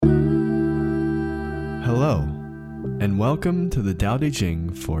and welcome to the Tao Te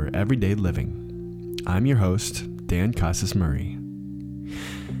Ching for Everyday Living. I'm your host, Dan Casas Murray.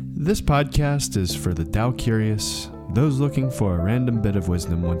 This podcast is for the Tao curious, those looking for a random bit of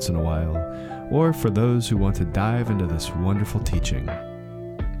wisdom once in a while, or for those who want to dive into this wonderful teaching.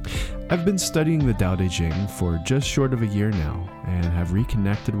 I've been studying the Tao Te Ching for just short of a year now, and have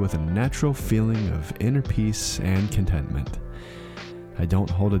reconnected with a natural feeling of inner peace and contentment. I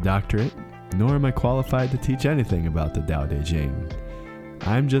don't hold a doctorate, nor am I qualified to teach anything about the Tao Te Ching.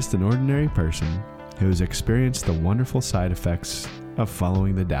 I'm just an ordinary person who has experienced the wonderful side effects of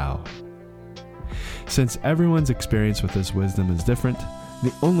following the Tao. Since everyone's experience with this wisdom is different,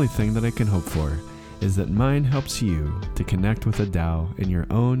 the only thing that I can hope for is that mine helps you to connect with the Tao in your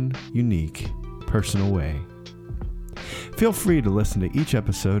own unique, personal way. Feel free to listen to each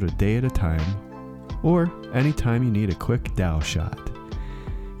episode a day at a time, or anytime you need a quick Tao shot.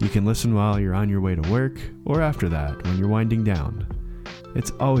 You can listen while you're on your way to work, or after that when you're winding down.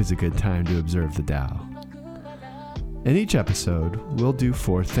 It's always a good time to observe the Tao. In each episode, we'll do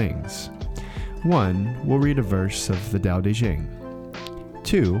 4 things. 1, we'll read a verse of the Tao Te Ching.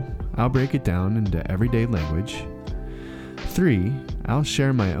 2, I'll break it down into everyday language. 3, I'll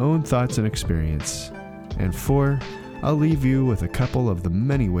share my own thoughts and experience. And 4, I'll leave you with a couple of the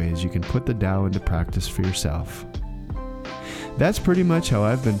many ways you can put the Tao into practice for yourself. That's pretty much how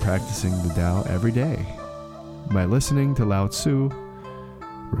I've been practicing the Tao every day. By listening to Lao Tzu,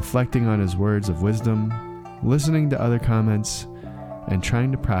 reflecting on his words of wisdom, listening to other comments, and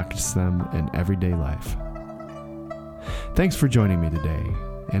trying to practice them in everyday life. Thanks for joining me today,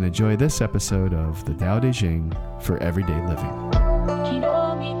 and enjoy this episode of the Tao Te Ching for Everyday Living.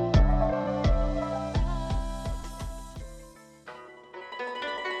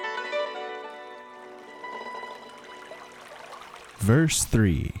 Verse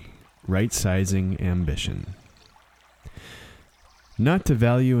 3, Right-Sizing Ambition. Not to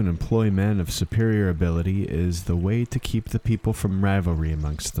value and employ men of superior ability is the way to keep the people from rivalry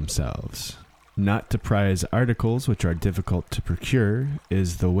amongst themselves. Not to prize articles which are difficult to procure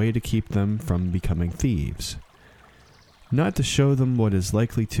is the way to keep them from becoming thieves. Not to show them what is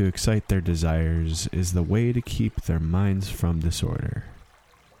likely to excite their desires is the way to keep their minds from disorder.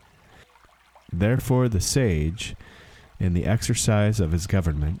 Therefore the sage, in the exercise of his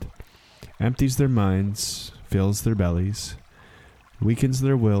government, empties their minds, fills their bellies, weakens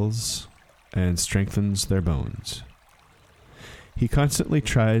their wills, and strengthens their bones. He constantly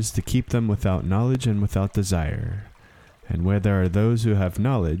tries to keep them without knowledge and without desire, and where there are those who have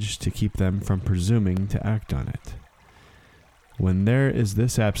knowledge, to keep them from presuming to act on it. When there is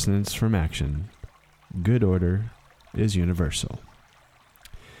this abstinence from action, good order is universal.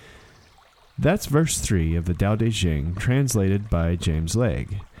 That's verse 3 of the Tao Te Ching, translated by James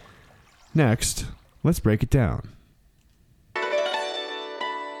Legge. Next, let's break it down.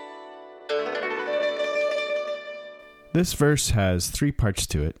 This verse has 3 parts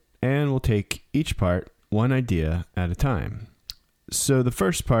to it, and we'll take each part one idea at a time. So the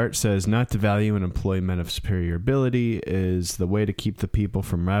first part says not to value and employ men of superior ability is the way to keep the people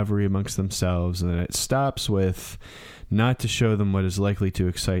from rivalry amongst themselves, and then it stops with not to show them what is likely to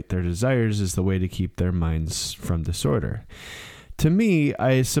excite their desires is the way to keep their minds from disorder. To me,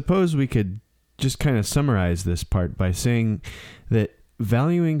 I suppose we could just kind of summarize this part by saying that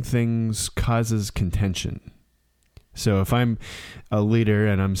valuing things causes contention. So if I'm a leader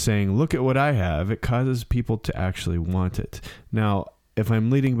and I'm saying, look at what I have, it causes people to actually want it. Now, if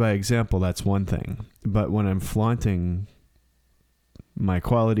I'm leading by example, that's one thing. But when I'm flaunting my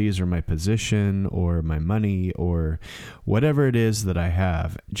qualities or my position or my money or whatever it is that I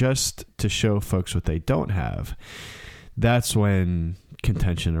have, just to show folks what they don't have, that's when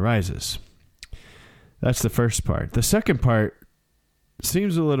contention arises. That's the first part. The second part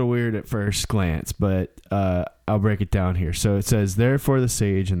seems a little weird at first glance, but I'll break it down here. So it says, therefore the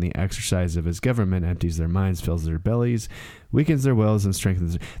sage in the exercise of his government empties their minds, fills their bellies, weakens their wills, and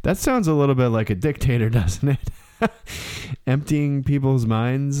strengthens. That sounds a little bit like a dictator, doesn't it? Emptying people's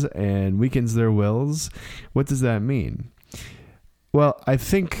minds and weakens their wills. What does that mean? Well, I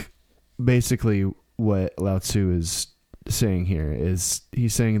think basically what Lao Tzu is saying here is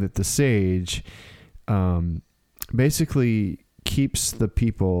he's saying that the sage basically keeps the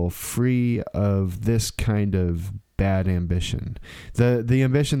people free of this kind of bad ambition. The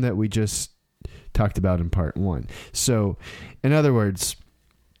ambition that we just talked about in part 1. So, in other words,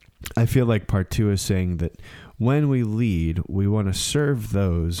 I feel like part 2 is saying that when we lead, we want to serve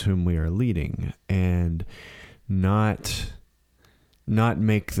those whom we are leading and not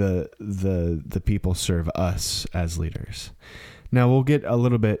make the people serve us as leaders. Now we'll get a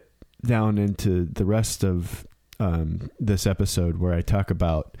little bit down into the rest of this episode where I talk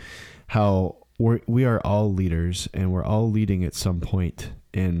about how we are all leaders and we're all leading at some point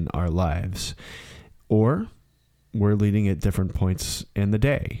in our lives, or we're leading at different points in the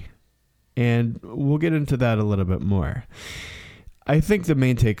day. And we'll get into that a little bit more. I think the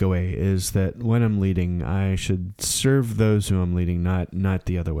main takeaway is that when I'm leading, I should serve those who I'm leading, not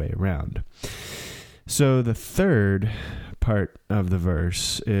the other way around. So the third part of the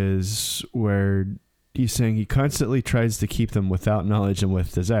verse is where he's saying he constantly tries to keep them without knowledge and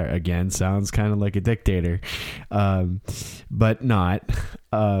with desire. Again, sounds kind of like a dictator, but not.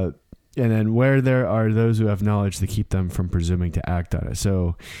 And then where there are those who have knowledge to keep them from presuming to act on it.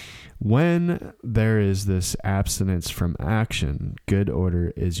 So when there is this abstinence from action, good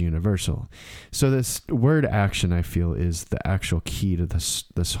order is universal. So this word action, I feel, is the actual key to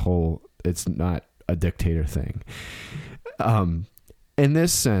this whole, it's not a dictator thing. In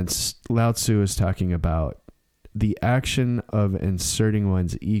this sense, Lao Tzu is talking about the action of inserting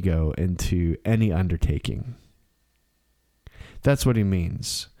one's ego into any undertaking. That's what he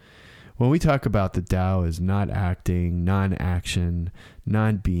means. When we talk about the Tao as not acting, non-action,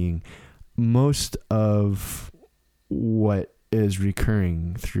 non-being, most of what is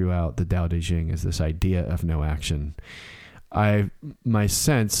recurring throughout the Tao Te Ching is this idea of no action. My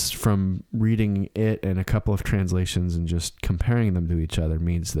sense from reading it and a couple of translations and just comparing them to each other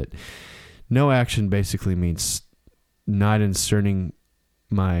means that no action basically means not inserting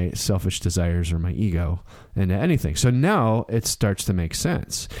my selfish desires or my ego into anything. So now it starts to make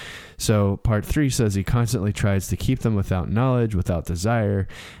sense. So part 3 says he constantly tries to keep them without knowledge, without desire,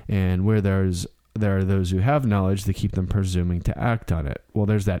 and where there are those who have knowledge to keep them presuming to act on it. Well,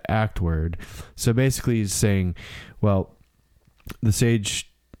 there's that act word. So basically he's saying, well, the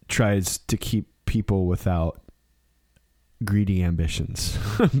sage tries to keep people without greedy ambitions,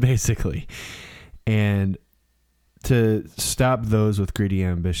 basically, and to stop those with greedy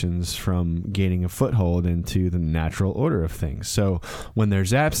ambitions from gaining a foothold into the natural order of things. So when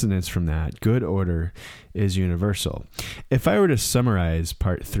there's abstinence from that, good order is universal. If I were to summarize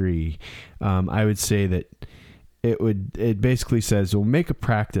part 3, I would say that it basically says, well, make a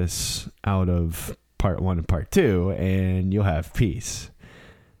practice out of part 1 and part 2 and you'll have peace.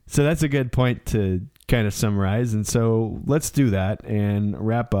 So that's a good point to kind of summarize. And so let's do that and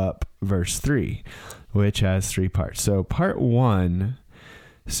wrap up verse 3, which has 3 parts. So part 1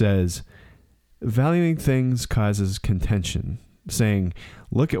 says, valuing things causes contention, saying,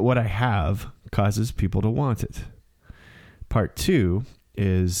 look at what I have causes people to want it. Part 2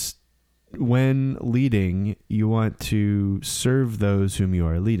 is, when leading, you want to serve those whom you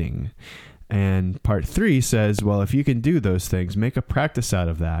are leading. And part 3 says, well, if you can do those things, make a practice out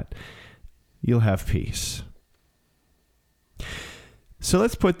of that, you'll have peace. So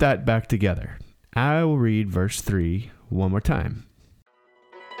let's put that back together. I will read verse 3 one more time.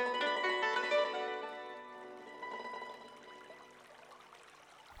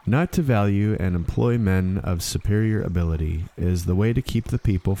 Not to value and employ men of superior ability is the way to keep the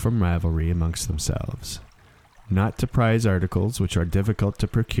people from rivalry amongst themselves. Not to prize articles which are difficult to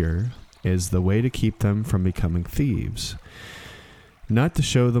procure is the way to keep them from becoming thieves. Not to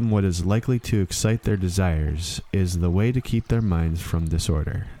show them what is likely to excite their desires is the way to keep their minds from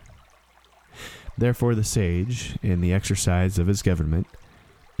disorder. Therefore the sage, in the exercise of his government,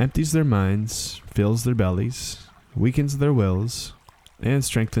 empties their minds, fills their bellies, weakens their wills, and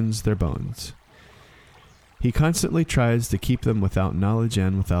strengthens their bones. He constantly tries to keep them without knowledge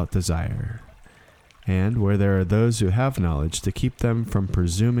and without desire, and where there are those who have knowledge, to keep them from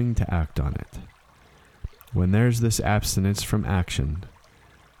presuming to act on it. When there's this abstinence from action,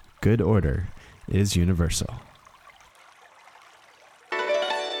 good order is universal.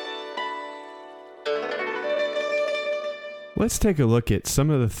 Let's take a look at some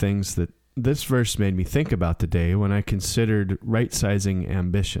of the things that this verse made me think about today when I considered right-sizing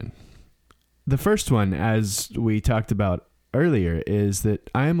ambition. The first one, as we talked about earlier, is that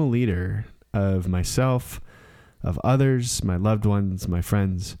I am a leader of myself, of others, my loved ones, my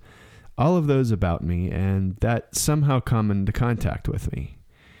friends, all of those about me, and that somehow come into contact with me.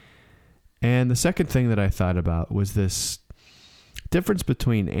 And the second thing that I thought about was this difference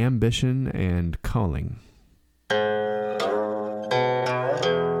between ambition and calling.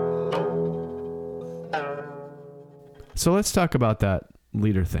 So let's talk about that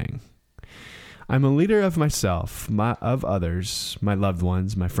leader thing. I'm a leader of myself, of others, my loved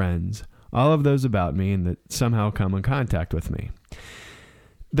ones, my friends, all of those about me and that somehow come in contact with me.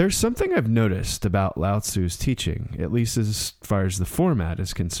 There's something I've noticed about Lao Tzu's teaching, at least as far as the format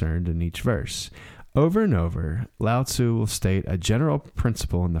is concerned in each verse. Over and over, Lao Tzu will state a general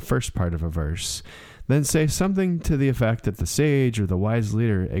principle in the first part of a verse, then say something to the effect that the sage or the wise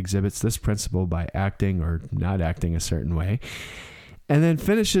leader exhibits this principle by acting or not acting a certain way, and then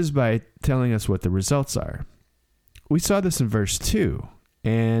finishes by telling us what the results are. We saw this in verse 2,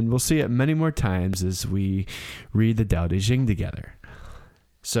 and we'll see it many more times as we read the Tao Te Ching together.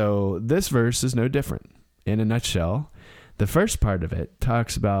 So this verse is no different. In a nutshell, the first part of it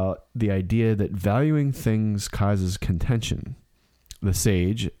talks about the idea that valuing things causes contention. The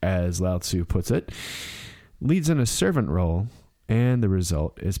sage, as Lao Tzu puts it, leads in a servant role, and the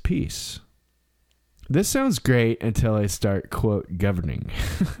result is peace. This sounds great until I start, quote, governing.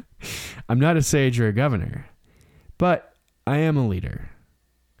 I'm not a sage or a governor, but I am a leader.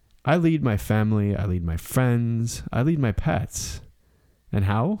 I lead my family, I lead my friends, I lead my pets. And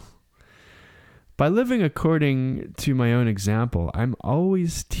how? By living according to my own example, I'm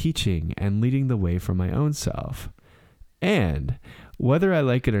always teaching and leading the way for my own self. And whether I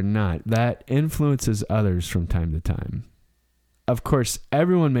like it or not, that influences others from time to time. Of course,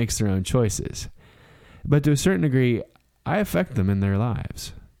 everyone makes their own choices, but to a certain degree, I affect them in their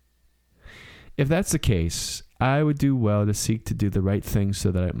lives. If that's the case, I would do well to seek to do the right thing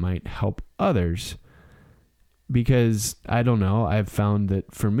so that it might help others. Because, I don't know, I've found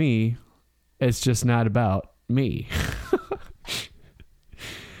that for me, it's just not about me.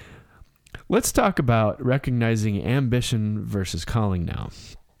 Let's talk about recognizing ambition versus calling now.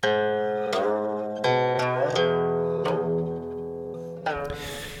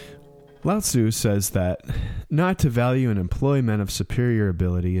 Lao Tzu says that not to value and employ men of superior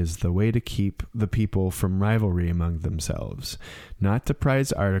ability is the way to keep the people from rivalry among themselves. Not to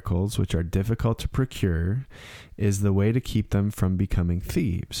prize articles which are difficult to procure is the way to keep them from becoming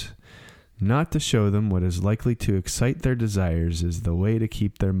thieves. Not to show them what is likely to excite their desires is the way to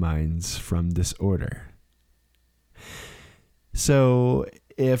keep their minds from disorder. So,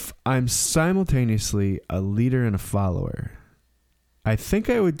 if I'm simultaneously a leader and a follower, I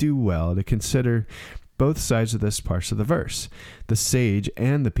think I would do well to consider both sides of this part of the verse, the sage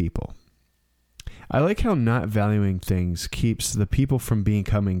and the people. I like how not valuing things keeps the people from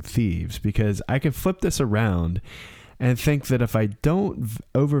becoming thieves, because I can flip this around and think that if I don't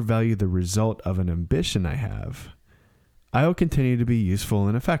overvalue the result of an ambition I have, I will continue to be useful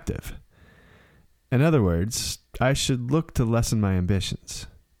and effective. In other words, I should look to lessen my ambitions.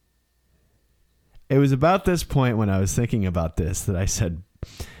 It was about this point when I was thinking about this that I said,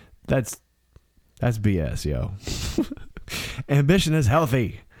 that's BS, yo. Ambition is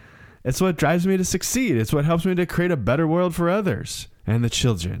healthy. It's what drives me to succeed. It's what helps me to create a better world for others and the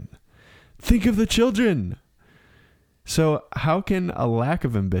children. Think of the children. So how can a lack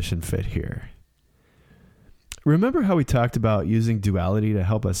of ambition fit here? Remember how we talked about using duality to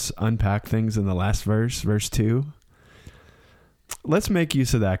help us unpack things in the last verse, verse 2? Let's make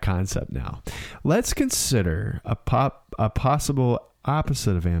use of that concept now. Let's consider a possible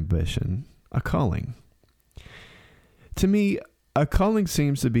opposite of ambition, a calling. To me, a calling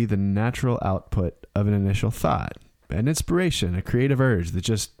seems to be the natural output of an initial thought, an inspiration, a creative urge that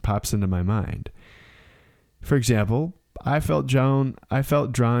just pops into my mind. For example, I felt drawn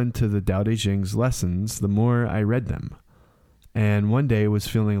to the Tao Te Ching's lessons the more I read them. And one day was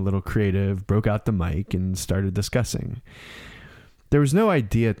feeling a little creative, broke out the mic, and started discussing. There was no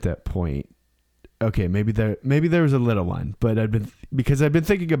idea at that point. Okay, maybe there was a little one, but I've been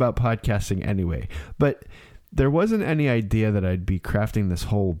thinking about podcasting anyway. But there wasn't any idea that I'd be crafting this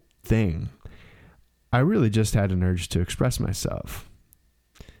whole thing. I really just had an urge to express myself.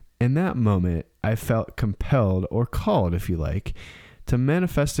 In that moment, I felt compelled, or called, if you like, to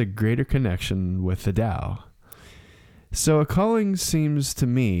manifest a greater connection with the Tao. So a calling seems to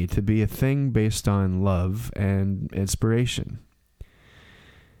me to be a thing based on love and inspiration.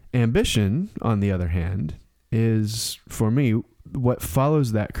 Ambition, on the other hand, is, for me, what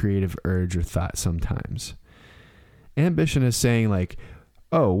follows that creative urge or thought sometimes. Ambition is saying like,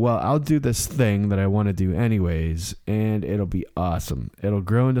 oh, well, I'll do this thing that I want to do anyways, and it'll be awesome. It'll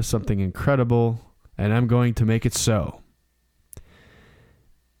grow into something incredible, and I'm going to make it so.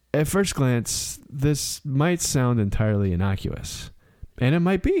 At first glance, this might sound entirely innocuous, and it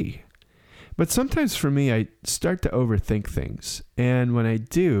might be. But sometimes for me, I start to overthink things. And when I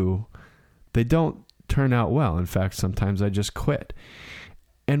do, they don't turn out well. In fact, sometimes I just quit.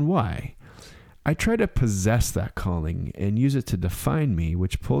 And why? I try to possess that calling and use it to define me,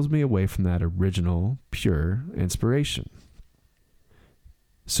 which pulls me away from that original, pure inspiration.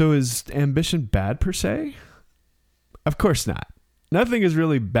 So is ambition bad per se? Of course not. Nothing is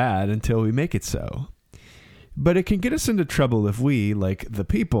really bad until we make it so. But it can get us into trouble if we, like the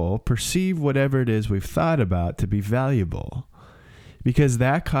people, perceive whatever it is we've thought about to be valuable. Because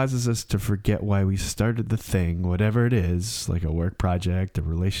that causes us to forget why we started the thing, whatever it is, like a work project, a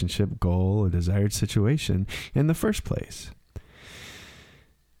relationship goal, a desired situation, in the first place.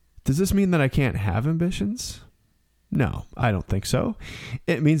 Does this mean that I can't have ambitions? No, I don't think so.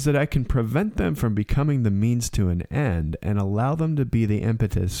 It means that I can prevent them from becoming the means to an end and allow them to be the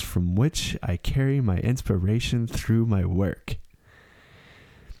impetus from which I carry my inspiration through my work.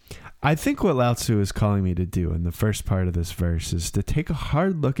 I think what Lao Tzu is calling me to do in the first part of this verse is to take a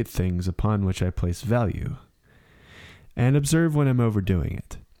hard look at things upon which I place value and observe when I'm overdoing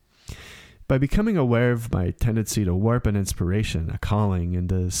it. By becoming aware of my tendency to warp an inspiration, a calling,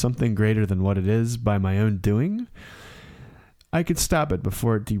 into something greater than what it is by my own doing, I can stop it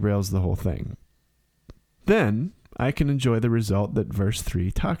before it derails the whole thing. Then I can enjoy the result that verse 3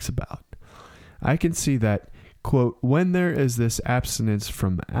 talks about. I can see that, quote, when there is this abstinence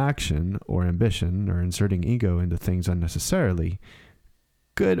from action or ambition or inserting ego into things unnecessarily,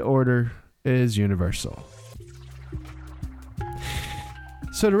 good order is universal.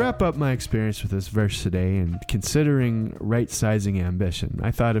 So to wrap up my experience with this verse today and considering right-sizing ambition, I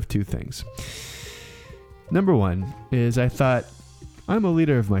thought of two things. Number one is I thought, I'm a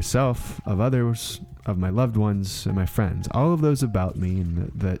leader of myself, of others, of my loved ones, and my friends, all of those about me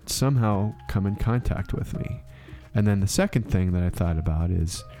and that somehow come in contact with me. And then the second thing that I thought about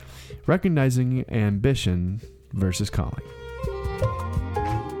is recognizing ambition versus calling.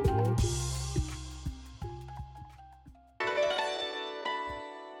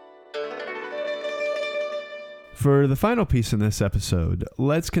 For the final piece in this episode,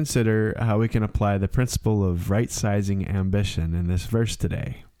 let's consider how we can apply the principle of right-sizing ambition in this verse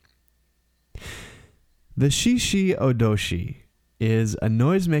today. The Shishi Odoshi is a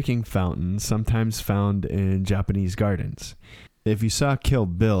noise-making fountain sometimes found in Japanese gardens. If you saw Kill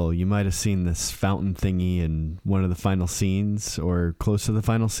Bill, you might have seen this fountain thingy in one of the final scenes or close to the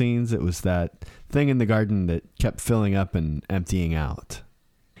final scenes. It was that thing in the garden that kept filling up and emptying out.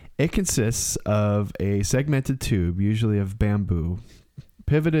 It consists of a segmented tube, usually of bamboo,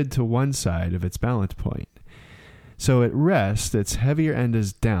 pivoted to one side of its balance point. So at rest, its heavier end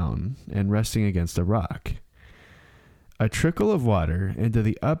is down and resting against a rock. A trickle of water into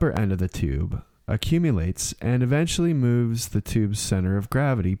the upper end of the tube accumulates and eventually moves the tube's center of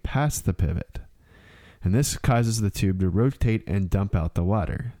gravity past the pivot. And this causes the tube to rotate and dump out the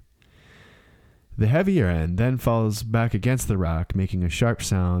water. The heavier end then falls back against the rock, making a sharp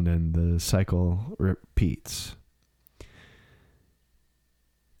sound, and the cycle repeats.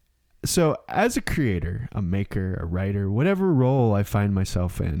 So, as a creator, a maker, a writer, whatever role I find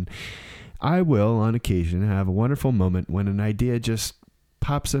myself in, I will, on occasion, have a wonderful moment when an idea just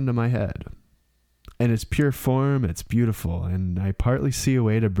pops into my head. In its pure form, it's beautiful, and I partly see a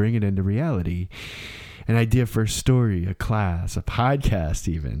way to bring it into reality. An idea for a story, a class, a podcast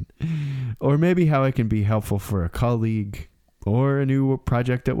even. Or maybe how I can be helpful for a colleague, or a new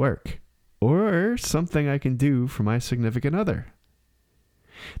project at work, or something I can do for my significant other.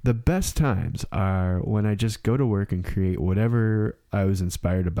 The best times are when I just go to work and create whatever I was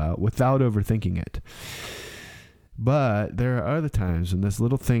inspired about without overthinking it. But there are other times when this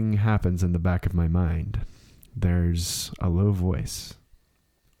little thing happens in the back of my mind. There's a low voice.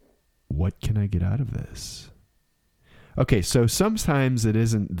 What can I get out of this? Okay, so sometimes it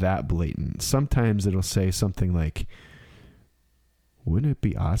isn't that blatant. Sometimes it'll say something like, wouldn't it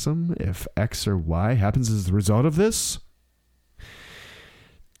be awesome if X or Y happens as a result of this?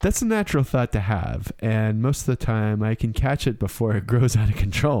 That's a natural thought to have, and most of the time I can catch it before it grows out of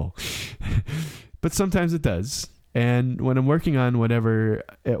control. But sometimes it does. And when I'm working on whatever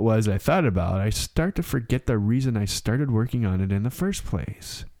it was I thought about, I start to forget the reason I started working on it in the first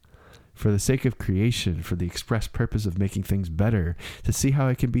place. For the sake of creation, for the express purpose of making things better, to see how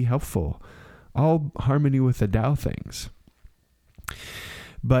I can be helpful. All harmony with the Tao things.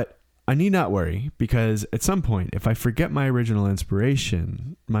 But I need not worry, because at some point, if I forget my original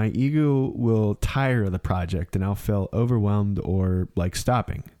inspiration, my ego will tire of the project and I'll feel overwhelmed or like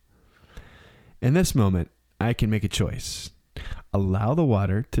stopping. In this moment, I can make a choice. Allow the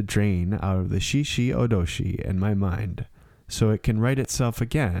water to drain out of the Shishi Odoshi in my mind so it can right itself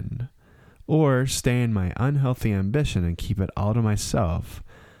again, or stay in my unhealthy ambition and keep it all to myself,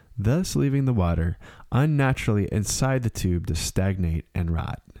 thus leaving the water unnaturally inside the tube to stagnate and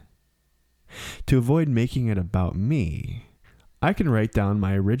rot. To avoid making it about me, I can write down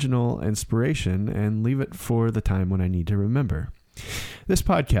my original inspiration and leave it for the time when I need to remember. This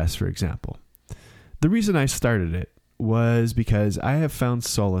podcast, for example. The reason I started it was because I have found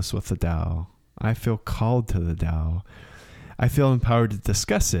solace with the Tao. I feel called to the Tao. I feel empowered to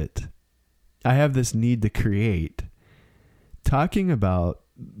discuss it. I have this need to create. Talking about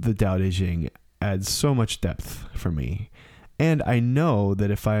the Tao Te Ching adds so much depth for me. And I know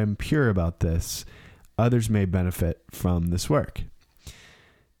that if I am pure about this, others may benefit from this work.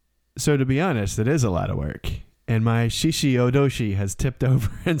 So to be honest, it is a lot of work. And my Shishi Odoshi has tipped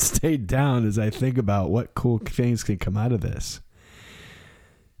over and stayed down as I think about what cool things can come out of this.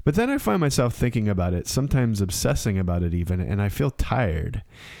 But then I find myself thinking about it, sometimes obsessing about it even, and I feel tired.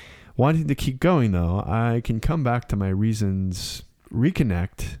 Wanting to keep going, though, I can come back to my reasons,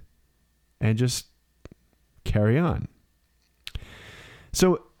 reconnect, and just carry on.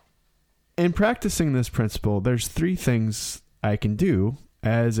 So, in practicing this principle, there's 3 things I can do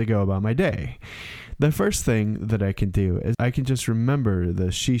as I go about my day. The first thing that I can do is I can just remember the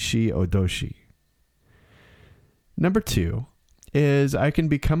Shishi Odoshi. Number 2 is I can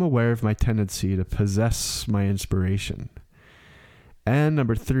become aware of my tendency to possess my inspiration. And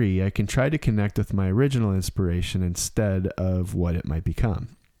number 3, I can try to connect with my original inspiration instead of what it might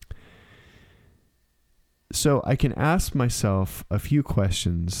become. So I can ask myself a few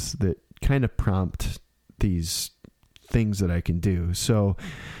questions that kind of prompt these things that I can do. So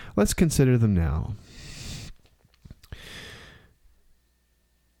let's consider them now.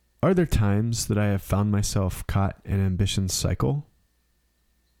 Are there times that I have found myself caught in ambition's cycle?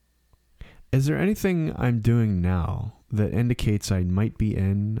 Is there anything I'm doing now that indicates I might be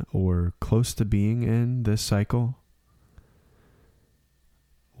in or close to being in this cycle?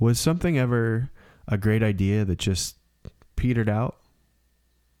 Was something ever a great idea that just petered out?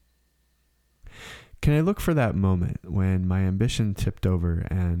 Can I look for that moment when my ambition tipped over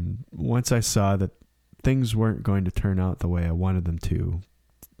and once I saw that things weren't going to turn out the way I wanted them to,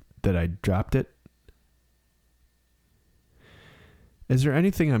 that I dropped it? Is there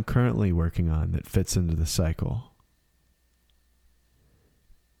anything I'm currently working on that fits into the cycle?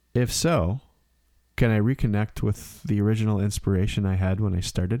 If so, can I reconnect with the original inspiration I had when I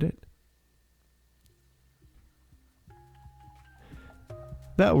started it?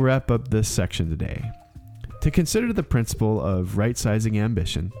 That will wrap up this section today. To consider the principle of right-sizing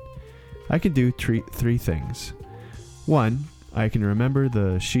ambition, I can do 3 things. 1, I can remember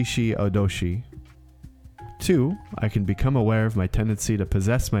the Shishi Odoshi. 2, I can become aware of my tendency to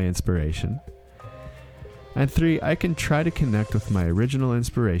possess my inspiration. And 3, I can try to connect with my original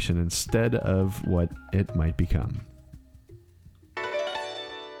inspiration instead of what it might become.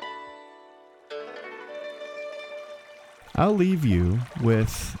 I'll leave you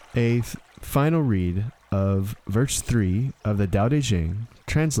with a final read of verse 3 of the Tao Te Ching,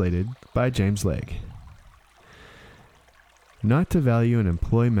 translated by James Legge. Not to value and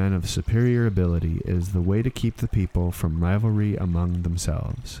employ men of superior ability is the way to keep the people from rivalry among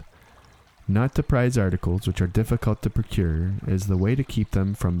themselves. Not to prize articles which are difficult to procure is the way to keep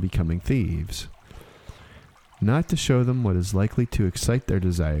them from becoming thieves. Not to show them what is likely to excite their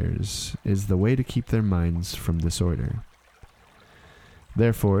desires is the way to keep their minds from disorder.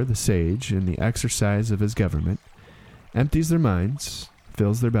 Therefore, the sage, in the exercise of his government, empties their minds,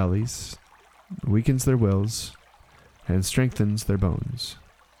 fills their bellies, weakens their wills, and strengthens their bones.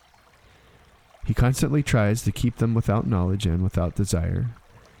 He constantly tries to keep them without knowledge and without desire,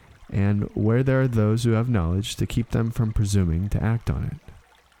 and where there are those who have knowledge, to keep them from presuming to act on it.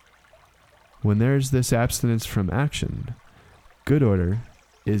 When there is this abstinence from action, good order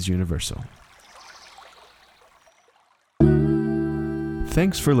is universal.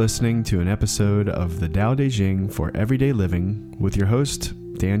 Thanks for listening to an episode of the Tao Te Ching for Everyday Living with your host,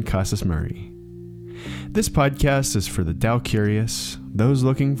 Dan Casas Murray. This podcast is for the Tao curious, those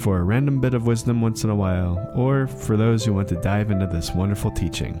looking for a random bit of wisdom once in a while, or for those who want to dive into this wonderful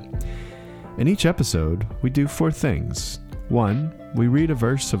teaching. In each episode, we do 4 things. 1, we read a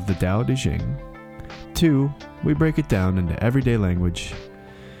verse of the Tao Te Ching. 2, we break it down into everyday language.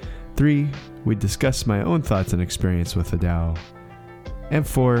 3, we discuss my own thoughts and experience with the Tao. And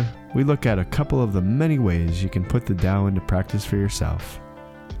 4, we look at a couple of the many ways you can put the Tao into practice for yourself.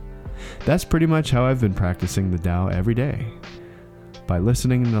 That's pretty much how I've been practicing the Tao every day. By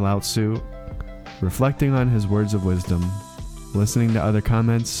listening to Lao Tzu, reflecting on his words of wisdom, listening to other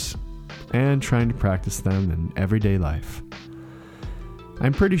comments, and trying to practice them in everyday life.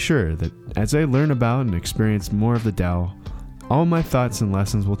 I'm pretty sure that as I learn about and experience more of the Tao, all my thoughts and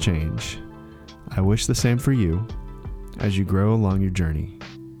lessons will change. I wish the same for you as you grow along your journey.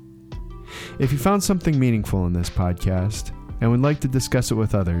 If you found something meaningful in this podcast and would like to discuss it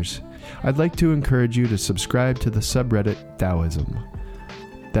with others, I'd like to encourage you to subscribe to the subreddit Taoism.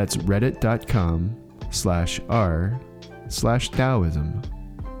 That's reddit.com/r/Taoism.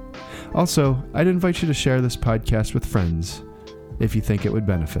 Also, I'd invite you to share this podcast with friends if you think it would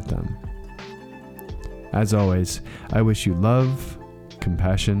benefit them. As always, I wish you love,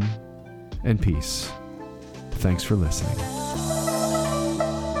 compassion, and peace. Thanks for listening.